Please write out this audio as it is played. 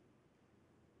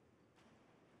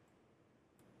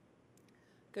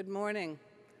Good morning.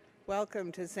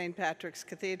 Welcome to St. Patrick's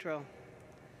Cathedral.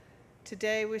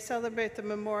 Today we celebrate the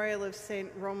memorial of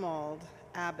St. Romuald,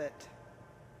 Abbot.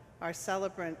 Our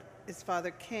celebrant is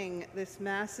Father King. This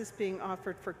Mass is being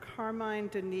offered for Carmine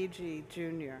Donigi,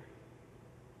 Jr.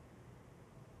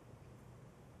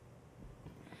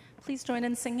 Please join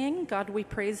in singing God We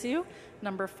Praise You,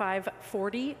 number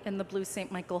 540 in the Blue St.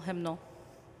 Michael hymnal.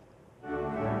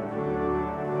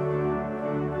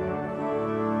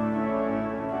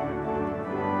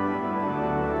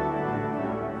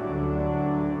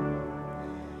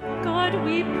 God,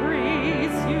 we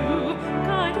praise you.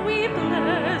 God, we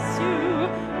bless you.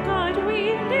 God,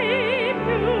 we name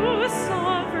you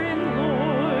sovereign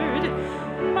Lord,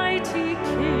 mighty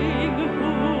King,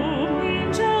 whom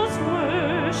angels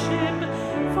worship,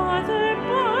 Father,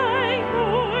 by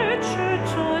your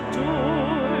church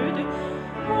adored.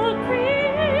 All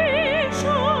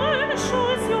creation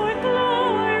shows your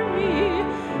glory,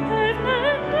 heaven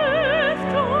and earth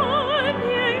draw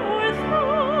near your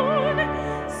throne,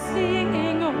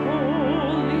 singing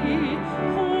holy,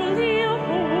 holy,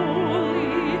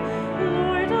 holy,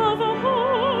 Lord of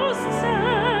hosts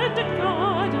and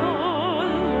God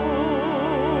alone.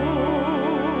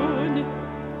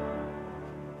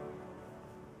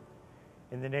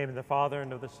 In the name of the Father,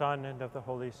 and of the Son, and of the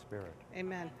Holy Spirit.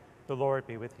 Amen. The Lord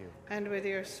be with you. And with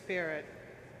your spirit.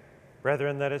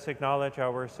 Brethren, let us acknowledge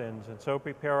our sins, and so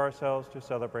prepare ourselves to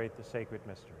celebrate the sacred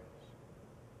mysteries.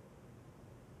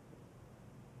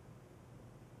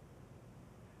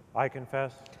 I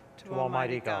confess To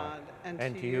Almighty God,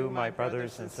 and to you, my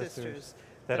brothers and sisters,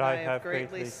 that I have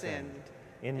greatly sinned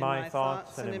in my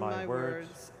thoughts and in my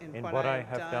words, in what I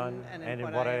have done and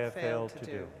in what I have failed to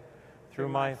do. Through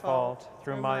my fault,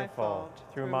 through my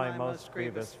most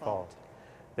grievous fault.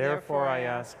 Therefore I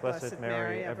ask Blessed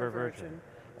Mary, ever Virgin,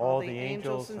 all the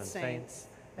angels and saints,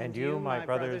 and you, my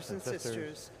brothers and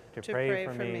sisters, to pray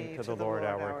for me to the Lord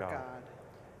our God.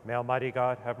 May Almighty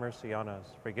God have mercy on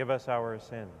us, forgive us our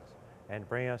sins, and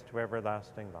bring us to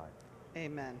everlasting life.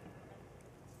 Amen.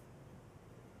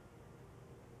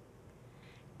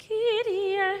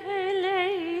 Kyrie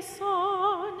eleison,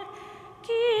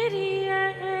 Kyrie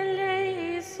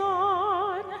eleison,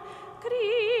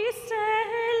 Christe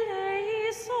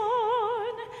eleison,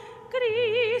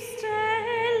 Christe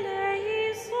eleison,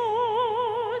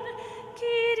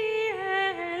 Kyrie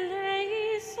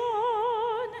eleison,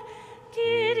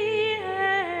 Kyrie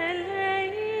eleison.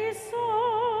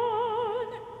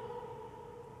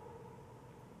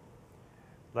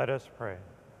 Let us pray.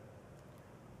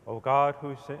 O God,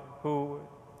 who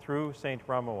through St.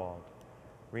 Romuald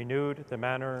renewed the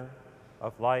manner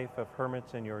of life of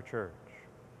hermits in your church,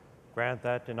 grant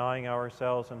that, denying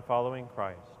ourselves and following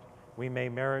Christ, we may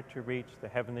merit to reach the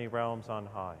heavenly realms on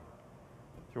high.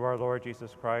 Through our Lord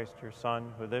Jesus Christ, your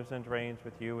Son, who lives and reigns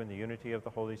with you in the unity of the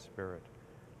Holy Spirit,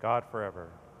 God forever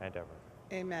and ever.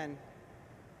 Amen.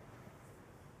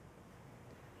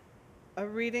 A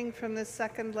reading from the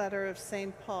second letter of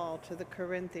St. Paul to the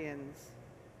Corinthians.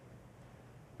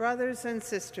 Brothers and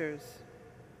sisters,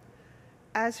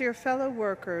 as your fellow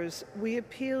workers, we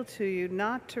appeal to you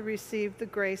not to receive the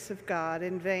grace of God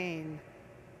in vain.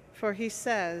 For he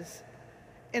says,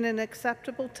 "In an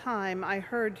acceptable time I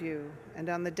heard you, and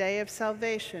on the day of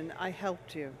salvation I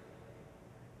helped you."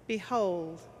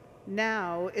 Behold,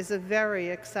 now is a very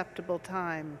acceptable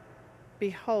time.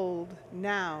 Behold,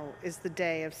 now is the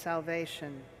day of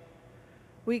salvation.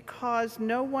 We cause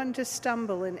no one to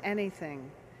stumble in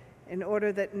anything, in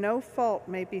order that no fault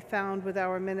may be found with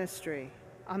our ministry.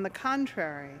 On the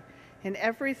contrary, in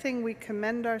everything we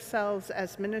commend ourselves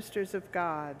as ministers of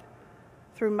God,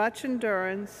 through much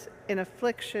endurance, in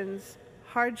afflictions,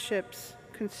 hardships,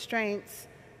 constraints,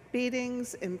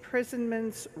 beatings,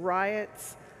 imprisonments,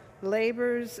 riots,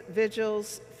 labors,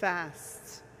 vigils,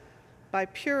 fasts, by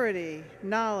purity,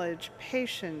 knowledge,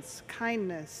 patience,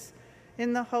 kindness,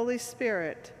 in the Holy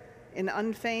Spirit, in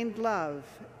unfeigned love,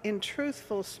 in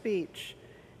truthful speech,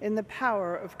 in the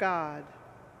power of God,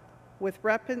 with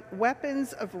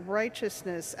weapons of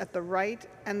righteousness at the right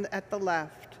and at the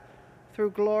left, through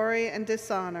glory and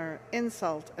dishonor,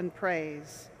 insult and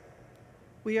praise.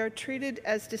 We are treated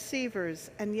as deceivers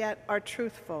and yet are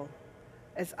truthful,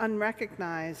 as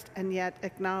unrecognized and yet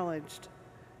acknowledged,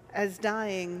 as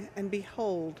dying and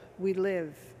behold, we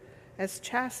live, as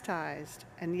chastised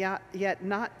and yet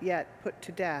not yet put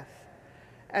to death,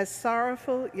 as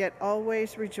sorrowful yet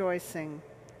always rejoicing,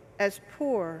 as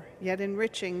poor yet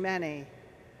enriching many,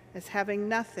 as having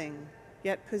nothing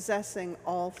yet possessing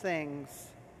all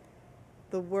things.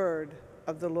 The word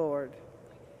of the Lord.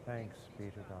 Thanks be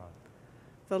to God.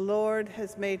 The Lord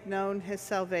has made known his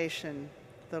salvation.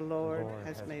 The Lord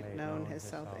has made known his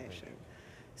salvation.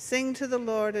 Sing to the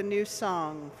Lord a new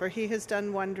song, for he has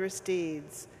done wondrous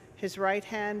deeds. His right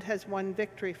hand has won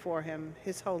victory for him,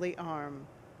 his holy arm.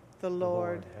 The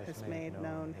Lord has made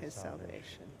known his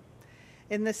salvation.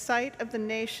 In the sight of the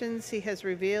nations he has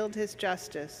revealed his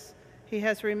justice. He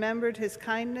has remembered his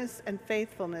kindness and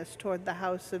faithfulness toward the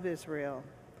house of Israel.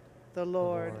 The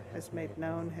Lord has made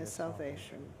known his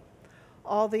salvation.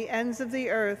 All the ends of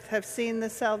the earth have seen the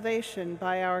salvation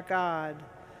by our God.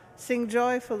 Sing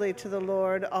joyfully to the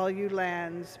Lord, all you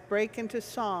lands. Break into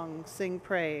song, sing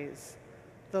praise.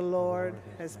 The Lord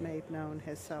has made known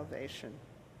his salvation.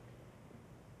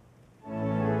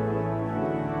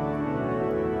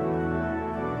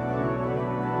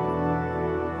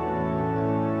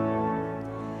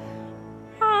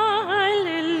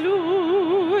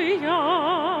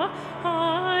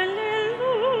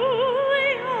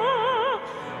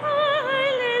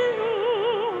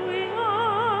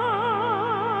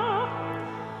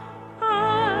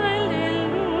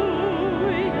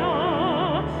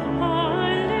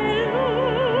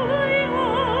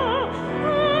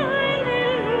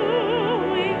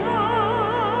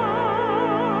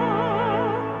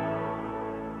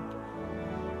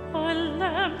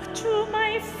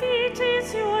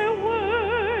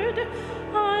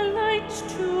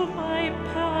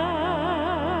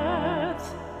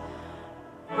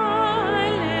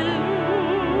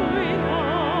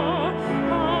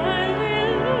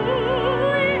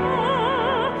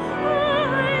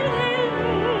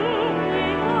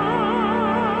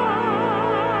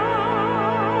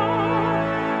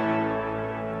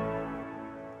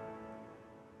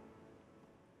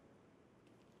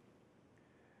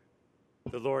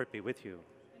 The Lord be with you.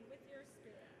 And with your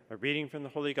spirit. A reading from the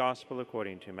Holy Gospel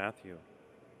according to Matthew.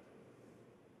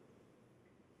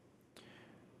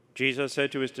 Jesus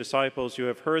said to his disciples, "You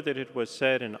have heard that it was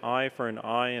said, an eye for an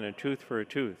eye and a tooth for a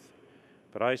tooth.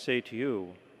 But I say to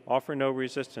you, offer no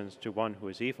resistance to one who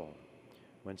is evil.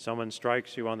 When someone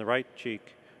strikes you on the right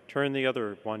cheek, turn the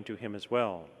other one to him as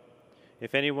well.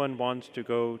 If anyone wants to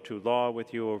go to law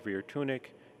with you over your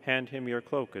tunic, hand him your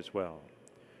cloak as well.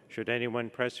 Should anyone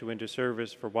press you into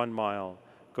service for 1 mile,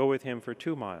 go with him for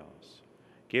 2 miles.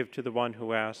 Give to the one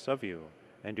who asks of you,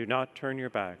 and do not turn your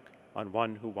back on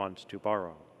one who wants to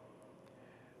borrow."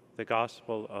 The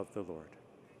Gospel of the Lord.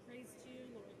 Praise to you,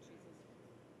 Lord Jesus.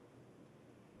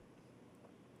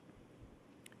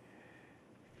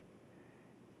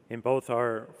 In both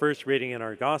our first reading and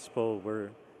our Gospel, where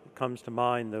it comes to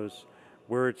mind those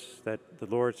words that the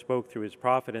Lord spoke through his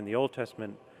prophet in the Old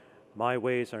Testament, "My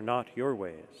ways are not your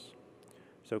ways."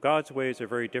 So God's ways are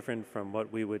very different from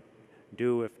what we would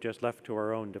do if just left to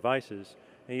our own devices,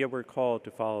 and yet we're called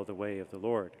to follow the way of the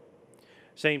Lord.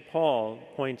 St. Paul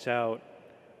points out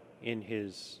in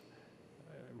his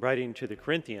writing to the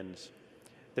Corinthians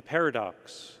the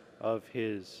paradox of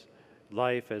his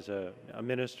life as a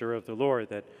minister of the Lord,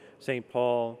 that St.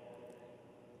 Paul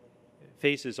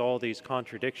faces all these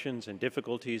contradictions and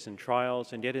difficulties and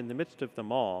trials, and yet in the midst of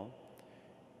them all,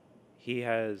 he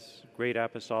has great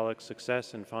apostolic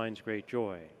success and finds great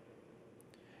joy.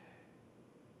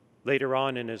 Later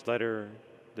on in his letter,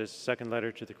 this second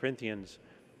letter to the Corinthians,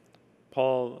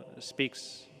 Paul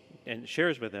speaks and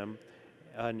shares with them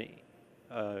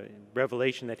a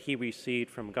revelation that he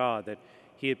received from God, that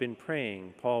he had been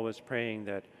praying. Paul was praying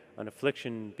that an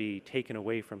affliction be taken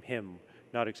away from him.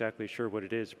 Not exactly sure what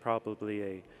it is,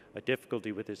 probably a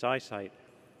difficulty with his eyesight.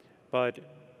 But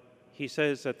he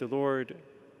says that the Lord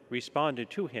responded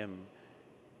to him,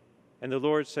 and the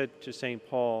Lord said to St.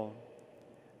 Paul,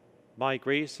 "My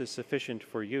grace is sufficient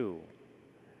for you.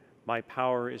 My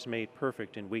power is made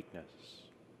perfect in weakness."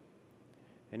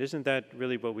 And isn't that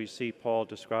really what we see Paul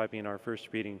describing in our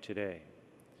first reading today?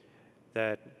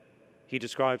 That he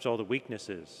describes all the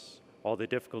weaknesses, all the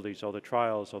difficulties, all the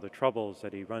trials, all the troubles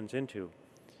that he runs into,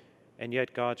 and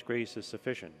yet God's grace is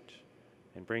sufficient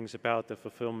and brings about the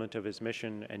fulfillment of his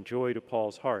mission and joy to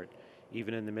Paul's heart,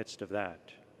 even in the midst of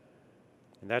that.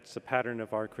 And that's the pattern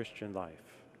of our Christian life.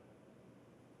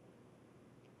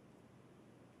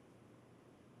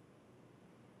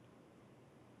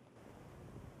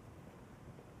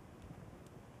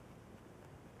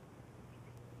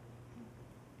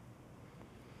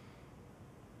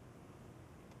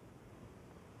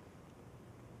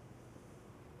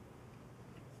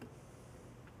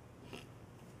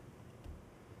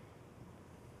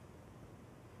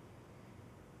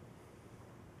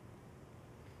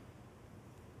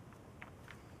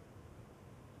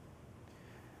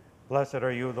 Blessed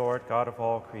are you, Lord, God of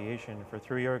all creation, for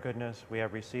through your goodness we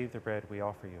have received the bread we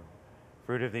offer you.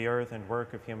 Fruit of the earth and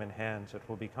work of human hands, it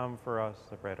will become for us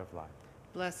the bread of life.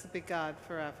 Blessed be God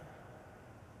forever.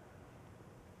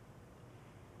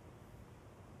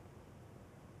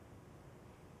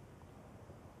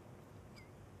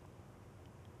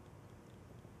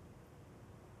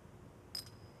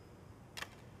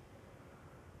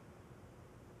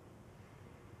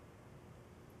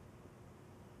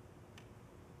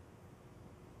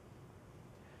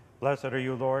 Blessed are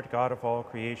you, Lord, God of all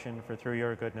creation, for through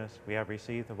your goodness we have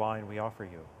received the wine we offer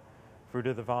you. Fruit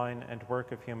of the vine and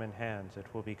work of human hands, it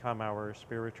will become our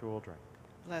spiritual drink.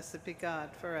 Blessed be God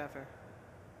forever.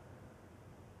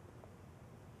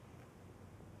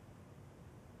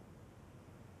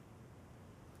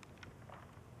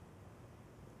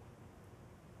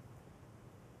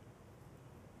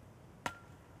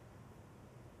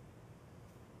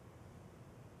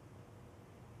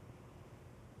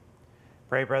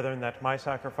 Pray, brethren, that my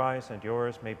sacrifice and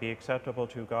yours may be acceptable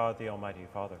to God, the Almighty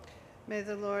Father. May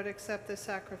the Lord accept the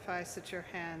sacrifice at your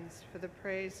hands for the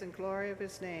praise and glory of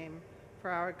his name, for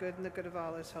our good and the good of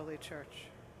all his holy church.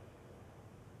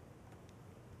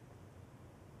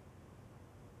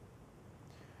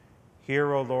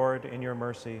 Hear, O Lord, in your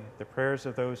mercy, the prayers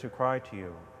of those who cry to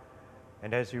you,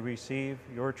 and as you receive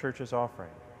your church's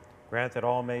offering, grant that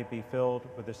all may be filled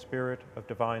with the spirit of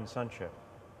divine sonship,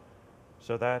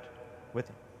 so that,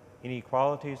 with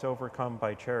inequalities overcome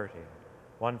by charity,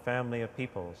 one family of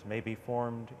peoples may be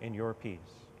formed in your peace,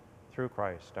 through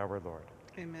Christ our Lord.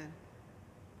 Amen.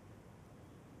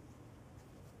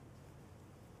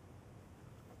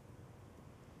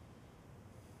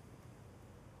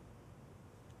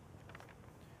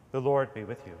 The Lord be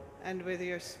with you. And with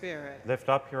your spirit. Lift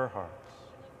up your hearts.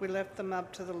 We lift them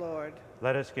up to the Lord.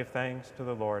 Let us give thanks to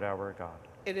the Lord our God.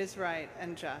 It is right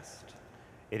and just.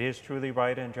 It is truly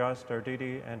right and just, our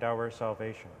duty and our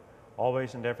salvation,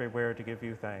 always and everywhere to give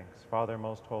you thanks, Father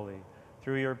most holy,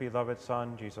 through your beloved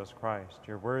Son, Jesus Christ,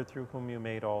 your word through whom you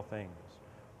made all things,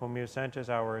 whom you sent as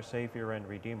our Savior and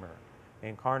Redeemer,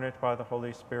 incarnate by the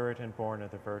Holy Spirit and born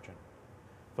of the Virgin.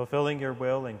 Fulfilling your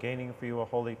will and gaining for you a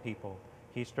holy people,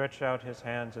 he stretched out his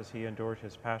hands as he endured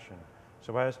his passion,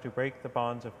 so as to break the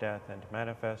bonds of death and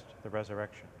manifest the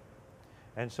resurrection.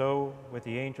 And so, with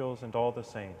the angels and all the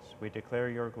saints, we declare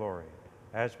your glory,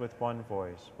 as with one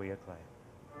voice we acclaim.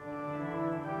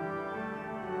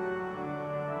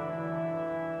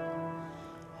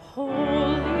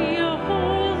 Holy,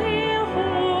 holy,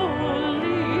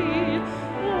 holy,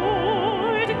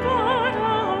 Lord God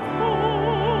of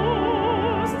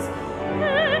hosts,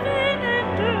 heaven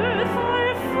and earth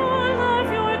are full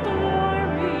of your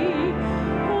glory.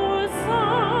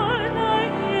 Hosanna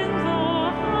in the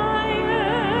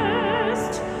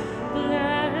highest.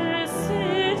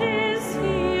 Blessed is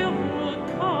he who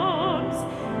comes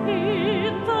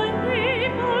in the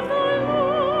name of the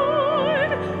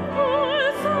Lord.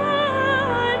 Hosanna,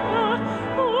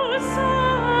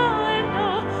 Hosanna,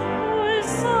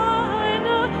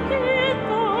 Hosanna in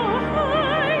the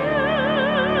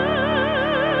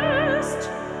highest.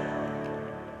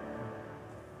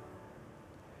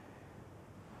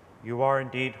 You are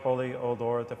indeed holy, O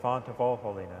Lord, the fount of all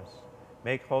holiness.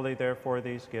 Make holy, therefore,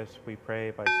 these gifts, we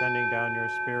pray, by sending down your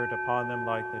Spirit upon them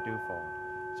like the dewfall,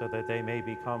 so that they may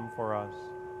become for us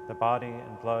the body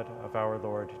and blood of our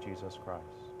Lord Jesus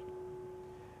Christ.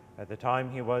 At the time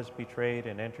he was betrayed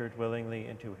and entered willingly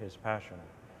into his passion,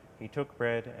 he took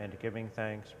bread and, giving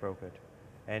thanks, broke it,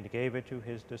 and gave it to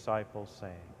his disciples,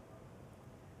 saying,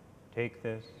 "Take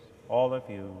this, all of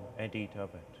you, and eat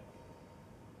of it.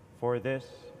 For this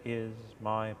is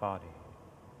my body,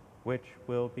 which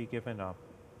will be given up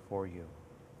for you."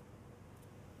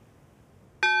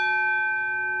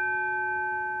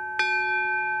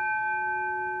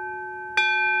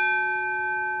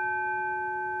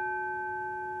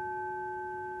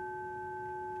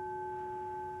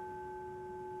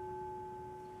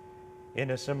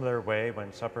 In a similar way,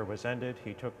 when supper was ended,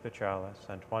 he took the chalice,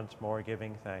 and once more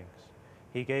giving thanks,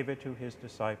 he gave it to his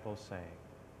disciples, saying,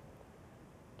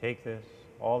 "Take this,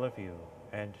 all of you,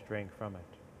 and drink from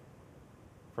it.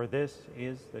 For this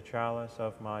is the chalice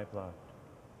of my blood,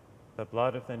 the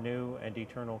blood of the new and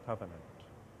eternal covenant,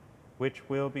 which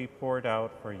will be poured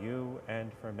out for you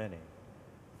and for many,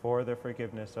 for the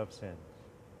forgiveness of sins.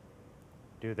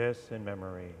 Do this in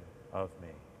memory of me."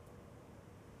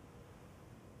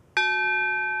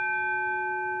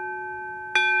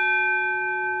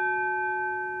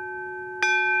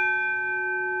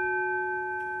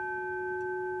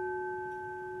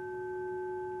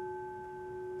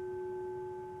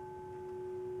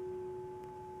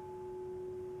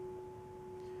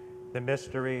 The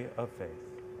mystery of faith.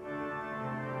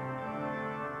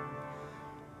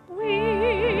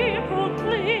 We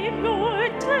proclaim your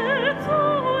death, O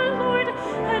Lord,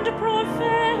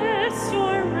 us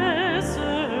your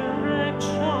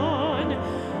resurrection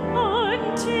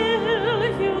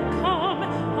until you come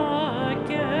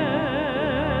again.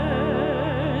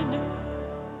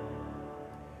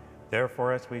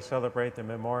 Therefore, as we celebrate the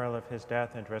memorial of his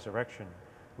death and resurrection,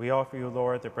 we offer you,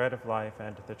 Lord, the bread of life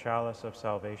and the chalice of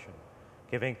salvation,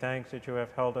 giving thanks that you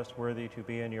have held us worthy to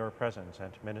be in your presence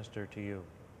and minister to you.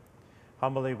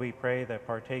 Humbly we pray that,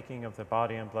 partaking of the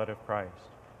body and blood of Christ,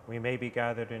 we may be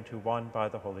gathered into one by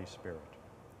the Holy Spirit.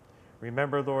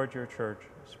 Remember, Lord, your church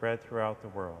spread throughout the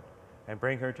world, and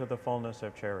bring her to the fullness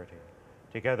of charity,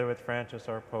 together with Francis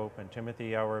our Pope and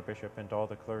Timothy our Bishop and all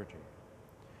the clergy.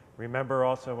 Remember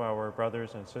also our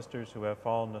brothers and sisters who have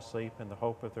fallen asleep in the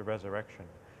hope of the resurrection,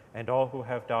 and all who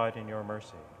have died in your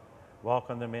mercy.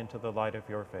 Welcome them into the light of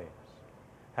your face.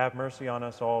 Have mercy on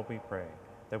us all, we pray,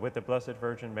 that with the Blessed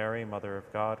Virgin Mary, Mother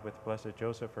of God, with blessed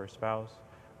Joseph, her spouse,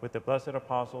 with the blessed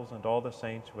apostles and all the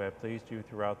saints who have pleased you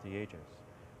throughout the ages,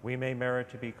 we may merit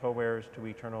to be co-heirs to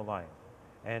eternal life,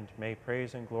 and may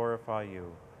praise and glorify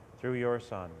you through your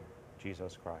Son,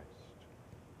 Jesus Christ.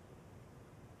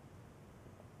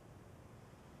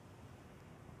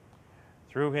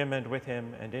 Through him and with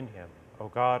him and in him, O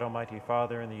God, Almighty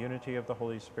Father, in the unity of the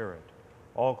Holy Spirit,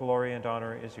 all glory and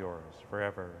honor is yours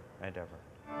forever and ever.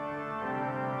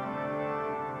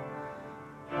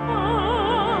 Amen. Amen.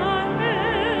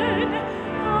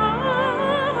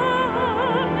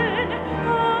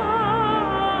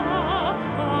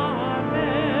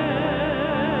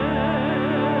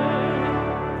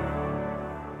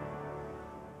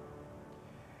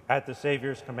 At the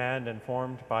Savior's command and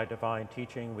formed by divine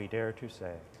teaching, we dare to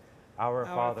say, Our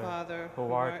Father,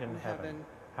 who art in heaven,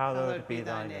 hallowed be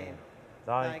thy name.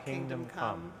 Thy kingdom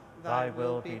come, thy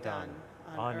will be done,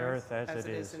 on earth as it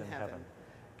is in heaven.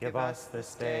 Give us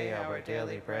this day our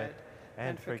daily bread,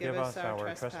 and forgive us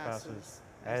our trespasses,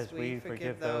 as we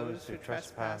forgive those who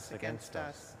trespass against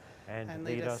us. And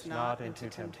lead us not into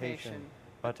temptation,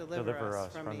 but deliver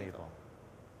us from evil.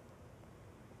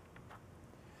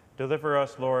 Deliver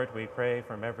us, Lord, we pray,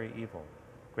 from every evil.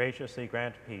 Graciously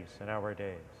grant peace in our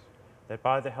days, that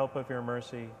by the help of your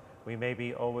mercy we may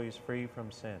be always free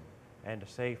from sin and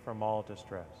safe from all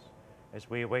distress,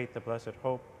 as we await the blessed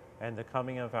hope and the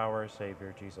coming of our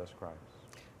Savior, Jesus Christ.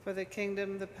 For the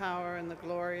kingdom, the power, and the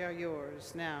glory are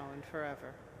yours, now and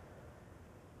forever.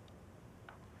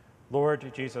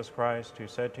 Lord Jesus Christ, who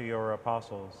said to your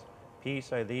apostles,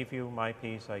 Peace I leave you, my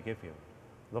peace I give you,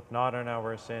 look not on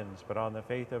our sins, but on the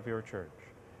faith of your church,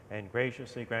 and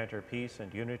graciously grant her peace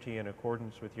and unity in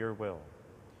accordance with your will,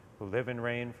 who live and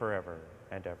reign forever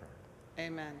and ever.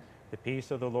 Amen. The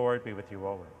peace of the Lord be with you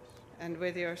always. And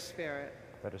with your spirit.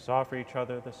 Let us offer each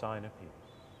other the sign of peace.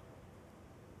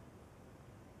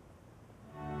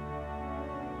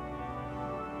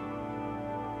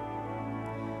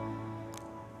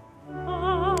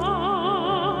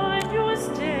 Agnus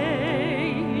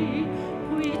Dei,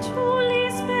 qui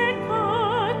tulis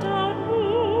peccata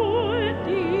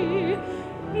mundi,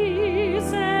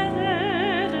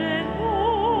 miserere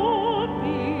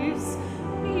nobis,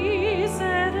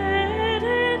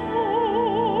 miserere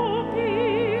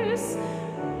nobis.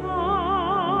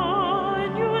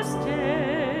 Agnus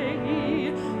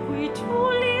Dei, qui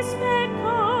tulis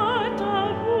peccata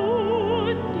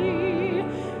mundi,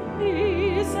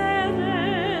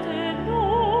 miserere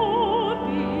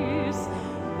nobis,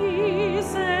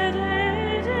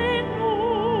 miserere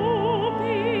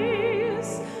nobis.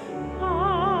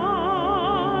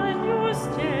 Agnus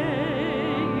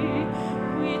Dei,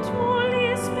 qui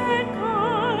tulis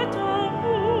peccata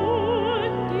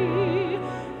mundi,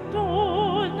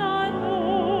 dona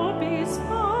nobis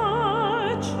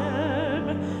pacem,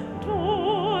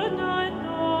 dona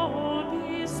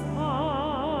nobis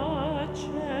pacem.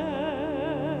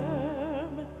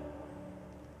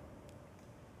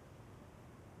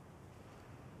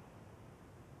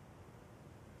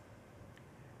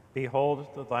 Behold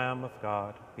the Lamb of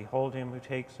God. Behold him who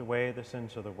takes away the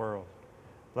sins of the world.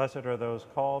 Blessed are those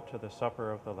called to the supper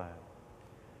of the Lamb.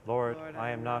 Lord,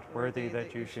 I am not worthy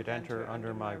that you should enter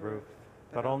under my roof,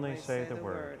 but only say the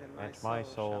word, and my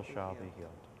soul shall be healed.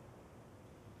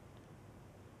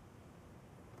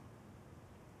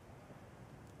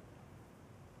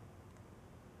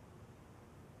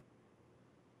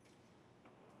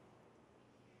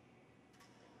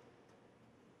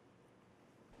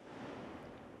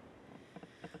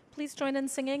 Please join in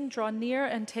singing Draw Near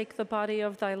and Take the Body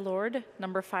of Thy Lord,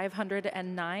 number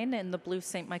 509 in the Blue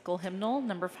St. Michael hymnal,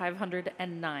 number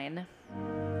 509.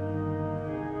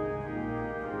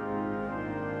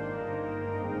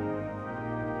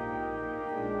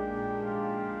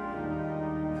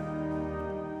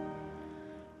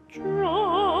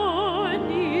 Draw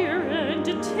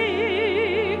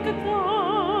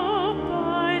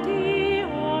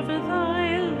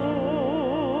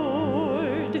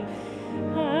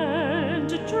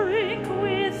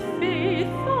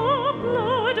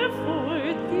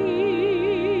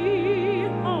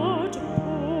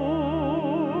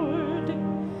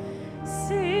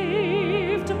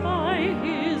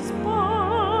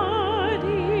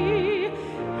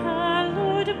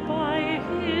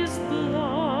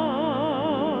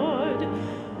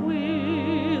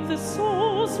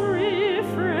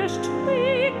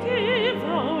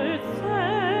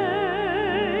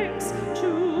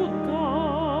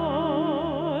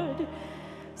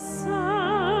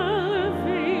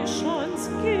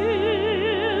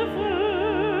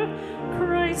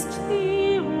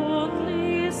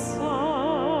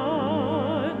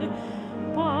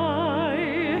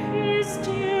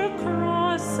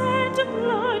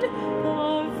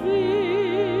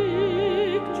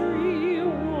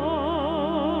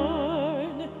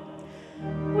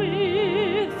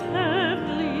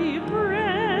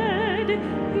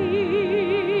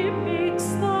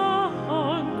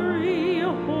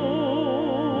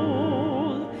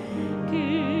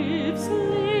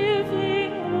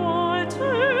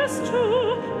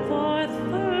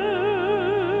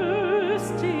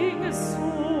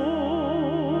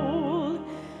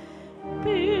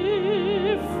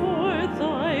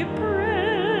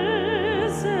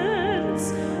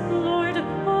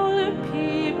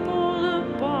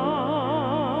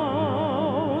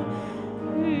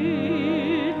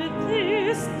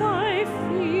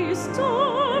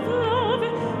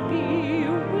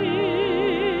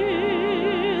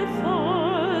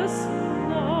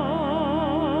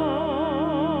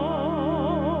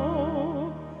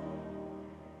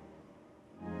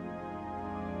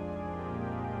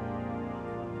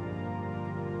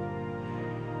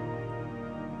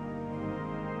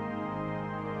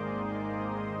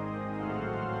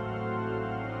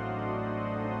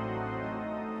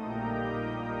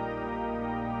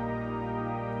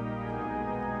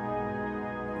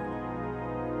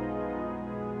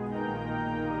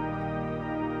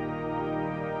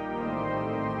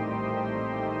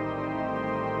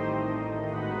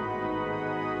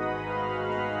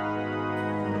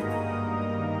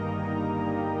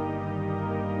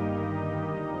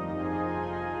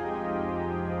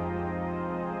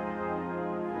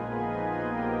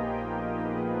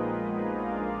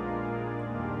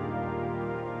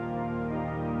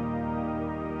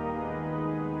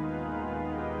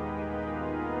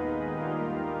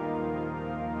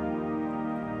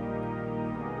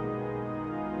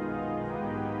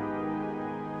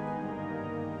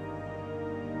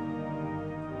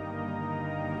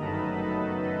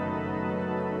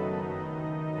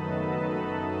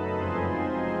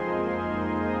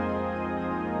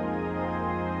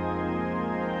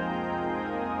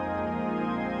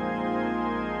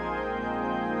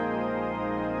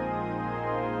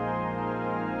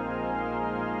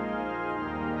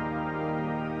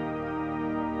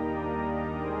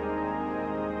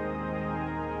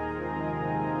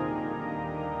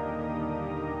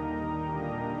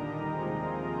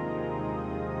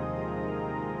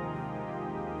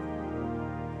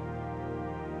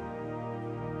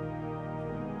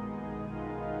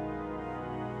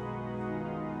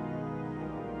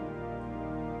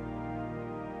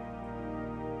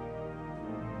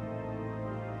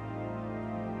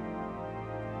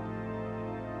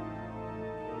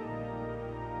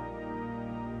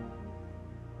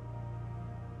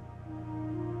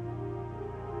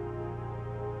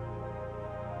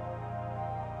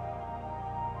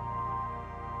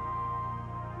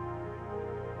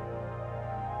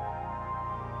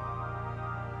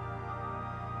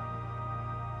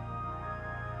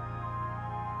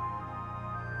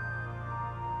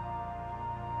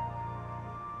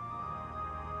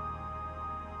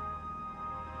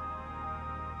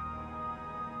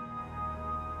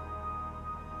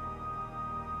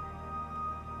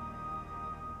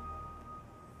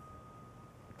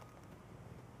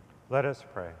Let us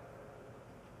pray.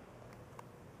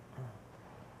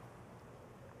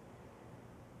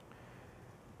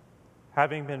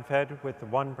 Having been fed with the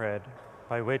one bread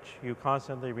by which you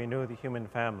constantly renew the human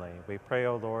family, we pray,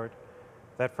 O Lord,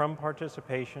 that from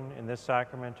participation in this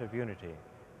sacrament of unity,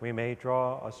 we may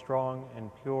draw a strong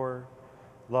and pure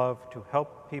love to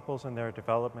help peoples in their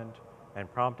development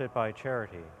and prompted by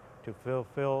charity to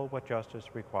fulfill what justice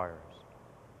requires.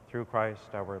 Through Christ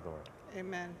our Lord.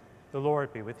 Amen. The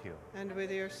Lord be with you. And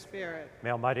with your spirit. May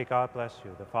Almighty God bless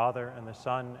you, the Father, and the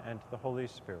Son, and the Holy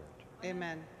Spirit.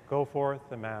 Amen. Go forth,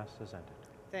 the Mass is ended.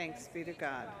 Thanks be to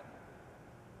God.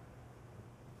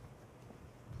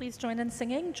 Please join in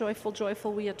singing Joyful,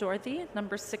 Joyful, We Adore Thee,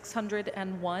 number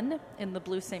 601 in the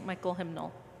Blue St. Michael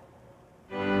hymnal.